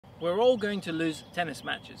We're all going to lose tennis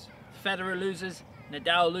matches. Federer loses,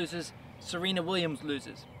 Nadal loses, Serena Williams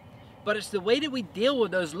loses. But it's the way that we deal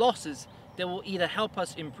with those losses that will either help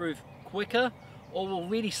us improve quicker or will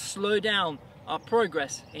really slow down our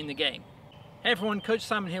progress in the game. Hey everyone, Coach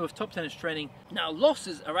Simon here with Top Tennis Training. Now,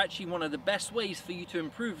 losses are actually one of the best ways for you to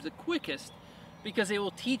improve the quickest because it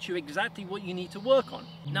will teach you exactly what you need to work on.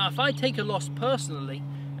 Now, if I take a loss personally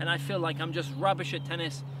and I feel like I'm just rubbish at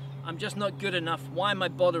tennis, I'm just not good enough, why am I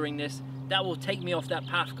bothering this? That will take me off that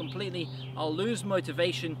path completely. I'll lose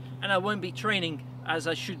motivation and I won't be training as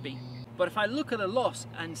I should be. But if I look at a loss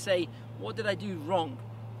and say, what did I do wrong?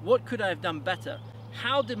 What could I have done better?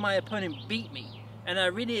 How did my opponent beat me? And I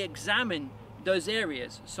really examine those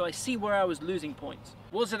areas so I see where I was losing points.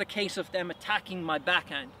 Was it a case of them attacking my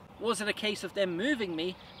backhand? Was it a case of them moving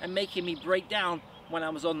me and making me break down when I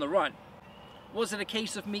was on the run? Was it a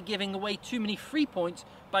case of me giving away too many free points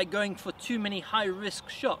by going for too many high-risk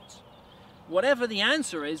shots? Whatever the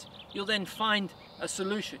answer is, you'll then find a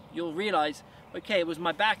solution. You'll realize, okay, it was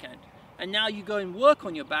my backhand. And now you go and work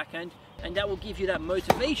on your backhand, and that will give you that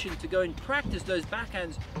motivation to go and practice those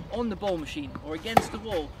backhands on the ball machine or against the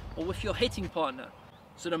wall or with your hitting partner.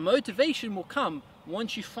 So the motivation will come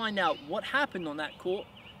once you find out what happened on that court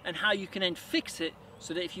and how you can then fix it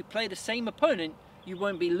so that if you play the same opponent, you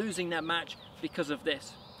won't be losing that match because of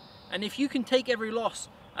this. And if you can take every loss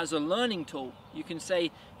as a learning tool, you can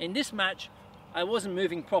say, in this match, I wasn't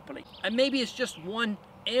moving properly. And maybe it's just one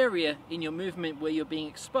area in your movement where you're being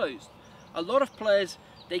exposed. A lot of players,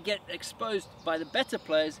 they get exposed by the better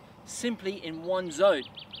players simply in one zone.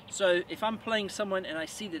 So if I'm playing someone and I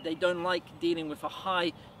see that they don't like dealing with a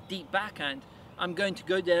high, deep backhand, I'm going to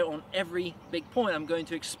go there on every big point. I'm going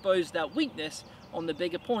to expose that weakness on the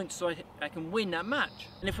bigger points so I can win that match.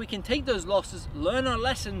 And if we can take those losses, learn our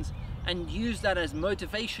lessons, and use that as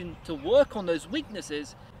motivation to work on those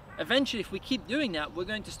weaknesses, eventually if we keep doing that, we're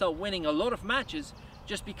going to start winning a lot of matches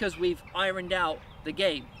just because we've ironed out the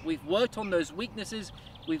game. We've worked on those weaknesses,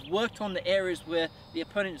 we've worked on the areas where the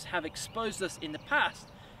opponents have exposed us in the past,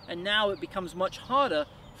 and now it becomes much harder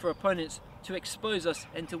for opponents to expose us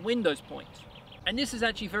and to win those points. And this is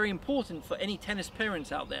actually very important for any tennis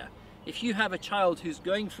parents out there. If you have a child who's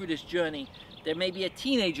going through this journey, there may be a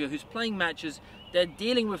teenager who's playing matches, they're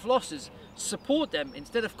dealing with losses, support them.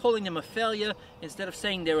 Instead of calling them a failure, instead of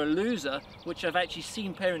saying they're a loser, which I've actually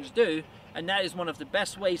seen parents do, and that is one of the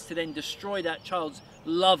best ways to then destroy that child's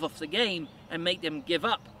love of the game and make them give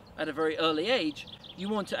up at a very early age. You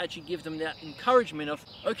want to actually give them that encouragement of,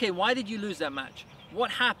 okay, why did you lose that match?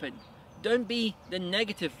 What happened? Don't be the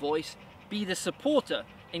negative voice, be the supporter.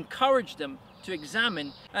 Encourage them to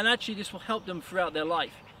examine, and actually this will help them throughout their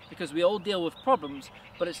life, because we all deal with problems,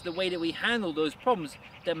 but it's the way that we handle those problems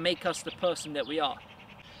that make us the person that we are.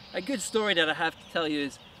 A good story that I have to tell you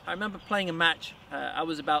is, I remember playing a match, I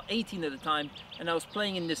was about 18 at the time, and I was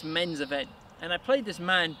playing in this men's event, and I played this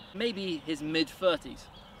man, maybe his mid-30s,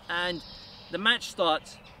 and the match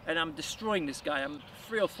starts, and I'm destroying this guy. I'm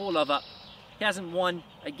 3 or 4 love up. He hasn't won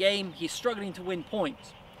a game, he's struggling to win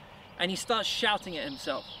points. And he starts shouting at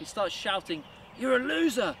himself. He starts shouting, "You're a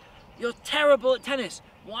loser! You're terrible at tennis!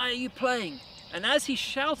 Why are you playing?" And as he's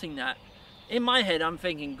shouting that, in my head I'm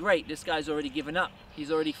thinking, great, this guy's already given up. He's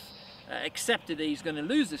already accepted that he's going to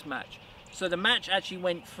lose this match. So the match actually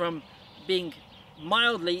went from being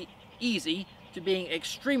mildly easy to being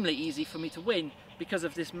extremely easy for me to win because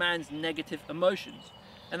of this man's negative emotions.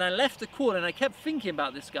 And I left the court and I kept thinking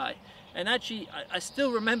about this guy. And actually, I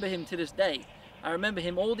still remember him to this day. I remember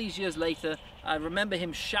him all these years later. I remember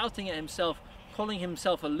him shouting at himself, calling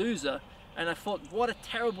himself a loser. And I thought, what a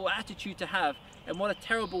terrible attitude to have, and what a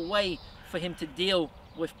terrible way for him to deal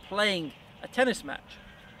with playing a tennis match.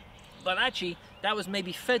 But actually, that was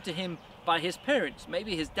maybe fed to him by his parents.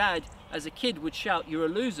 Maybe his dad, as a kid, would shout, "You're a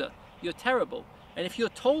loser, you're terrible." And if you're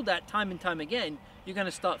told that time and time again, you're going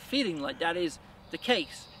to start feeling like that is the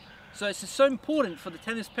case. So it's so important for the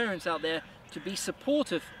tennis parents out there to be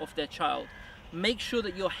supportive of their child. Make sure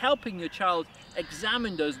that you're helping your child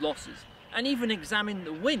examine those losses and even examine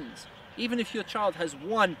the wins. Even if your child has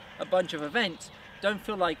won a bunch of events, don't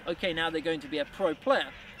feel like, okay, now they're going to be a pro player.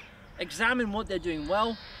 Examine what they're doing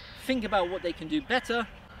well, think about what they can do better,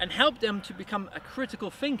 and help them to become a critical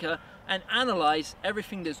thinker and analyze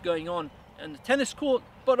everything that's going on the tennis court,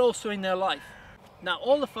 but also in their life. Now,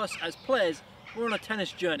 all of us as players, we're on a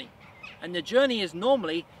tennis journey, and the journey is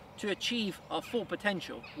normally to achieve our full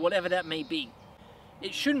potential, whatever that may be.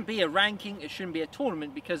 It shouldn't be a ranking, it shouldn't be a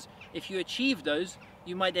tournament, because if you achieve those,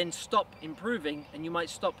 you might then stop improving and you might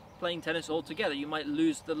stop playing tennis altogether. You might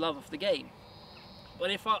lose the love of the game. But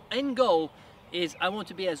if our end goal is, I want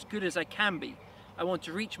to be as good as I can be, I want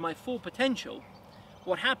to reach my full potential,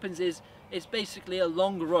 what happens is it's basically a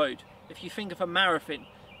long road. If you think of a marathon,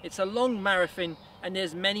 it's a long marathon, and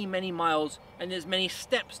there's many miles, and there's many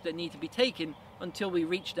steps that need to be taken until we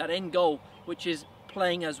reach that end goal, which is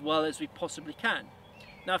playing as well as we possibly can.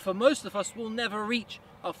 Now, for most of us, we'll never reach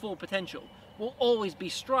our full potential. We'll always be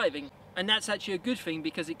striving, and that's actually a good thing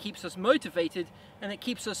because it keeps us motivated and it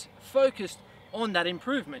keeps us focused on that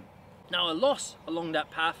improvement. Now, a loss along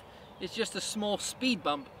that path is just a small speed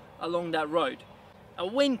bump along that road. A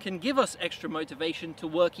win can give us extra motivation to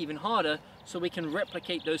work even harder so we can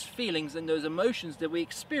replicate those feelings and those emotions that we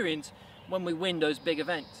experience when we win those big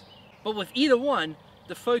events. But with either one,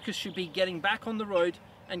 the focus should be getting back on the road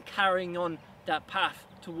and carrying on that path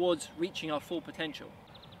towards reaching our full potential.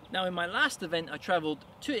 Now, in my last event, I traveled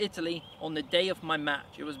to Italy on the day of my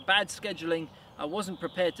match. It was bad scheduling. I wasn't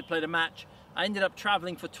prepared to play the match. I ended up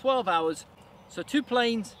traveling for 12 hours. So 2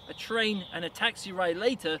 planes, a train, and a taxi ride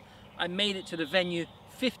later, I made it to the venue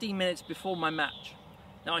 15 minutes before my match.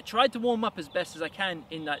 Now, I tried to warm up as best as I can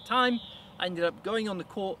in that time. I ended up going on the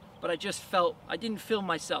court, but I didn't feel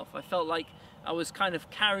myself. I felt like I was kind of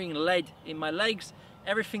carrying lead in my legs.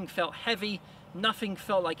 Everything felt heavy. Nothing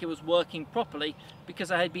felt like it was working properly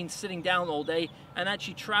because I had been sitting down all day, and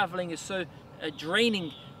actually traveling is so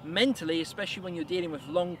draining mentally, especially when you're dealing with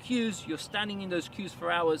long queues. You're standing in those queues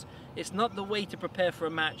for hours. It's not the way to prepare for a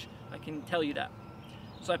match, I can tell you that.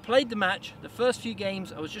 So I played the match. The first few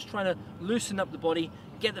games, I was just trying to loosen up the body,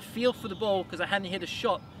 get the feel for the ball because I hadn't hit a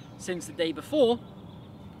shot since the day before.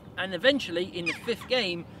 And eventually, in the 5th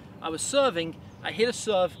game, I was serving, I hit a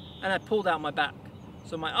serve, and I pulled out my back.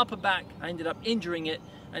 So my upper back, I ended up injuring it,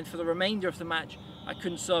 and for the remainder of the match, I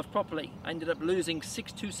couldn't serve properly. I ended up losing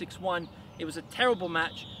 6-2, 6-1. It was a terrible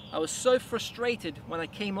match. I was so frustrated when I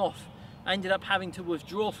came off. I ended up having to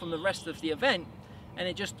withdraw from the rest of the event, and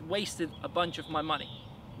it just wasted a bunch of my money.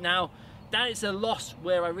 Now, that is a loss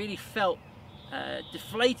where I really felt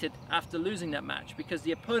deflated after losing that match, because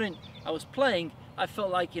the opponent I was playing, I felt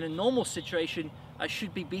like in a normal situation, I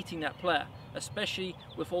should be beating that player. Especially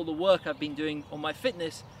with all the work I've been doing on my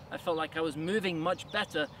fitness, I felt like I was moving much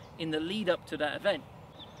better in the lead up to that event.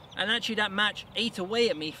 And actually that match ate away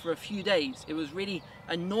at me for a few days. It was really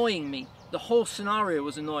annoying me. The whole scenario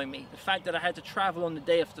was annoying me. The fact that I had to travel on the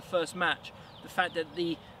day of the first match, the fact that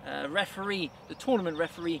the tournament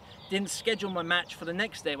referee didn't schedule my match for the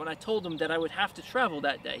next day when I told them that I would have to travel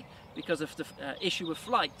that day because of the issue with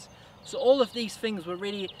flights. So all of these things were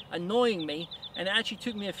really annoying me, and it actually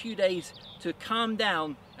took me a few days to calm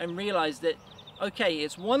down and realize that, okay,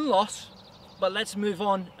 it's one loss, but let's move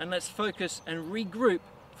on and let's focus and regroup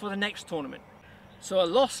for the next tournament. So a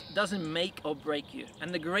loss doesn't make or break you. And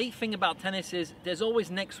the great thing about tennis is there's always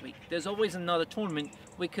next week. There's always another tournament.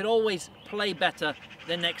 We could always play better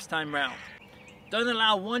the next time round. Don't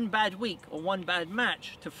allow one bad week or one bad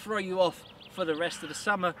match to throw you off for the rest of the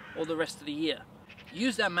summer or the rest of the year.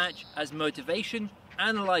 Use that match as motivation,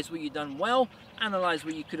 analyze what you've done well, analyze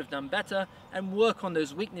what you could have done better, and work on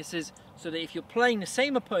those weaknesses so that if you're playing the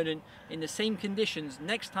same opponent in the same conditions,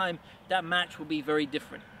 next time that match will be very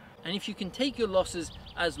different. And if you can take your losses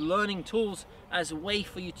as learning tools, as a way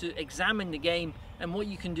for you to examine the game and what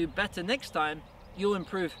you can do better next time, you'll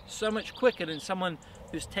improve so much quicker than someone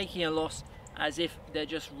who's taking a loss as if they're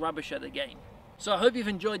just rubbish at the game. So I hope you've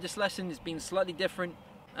enjoyed this lesson. It's been slightly different.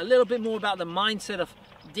 A little bit more about the mindset of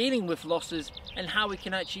dealing with losses and how we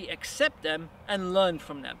can actually accept them and learn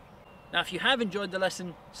from them. Now, if you have enjoyed the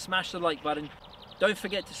lesson, smash the like button. Don't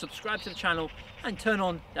forget to subscribe to the channel and turn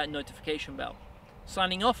on that notification bell.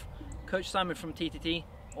 Signing off, Coach Simon from TTT.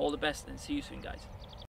 All the best and see you soon, guys.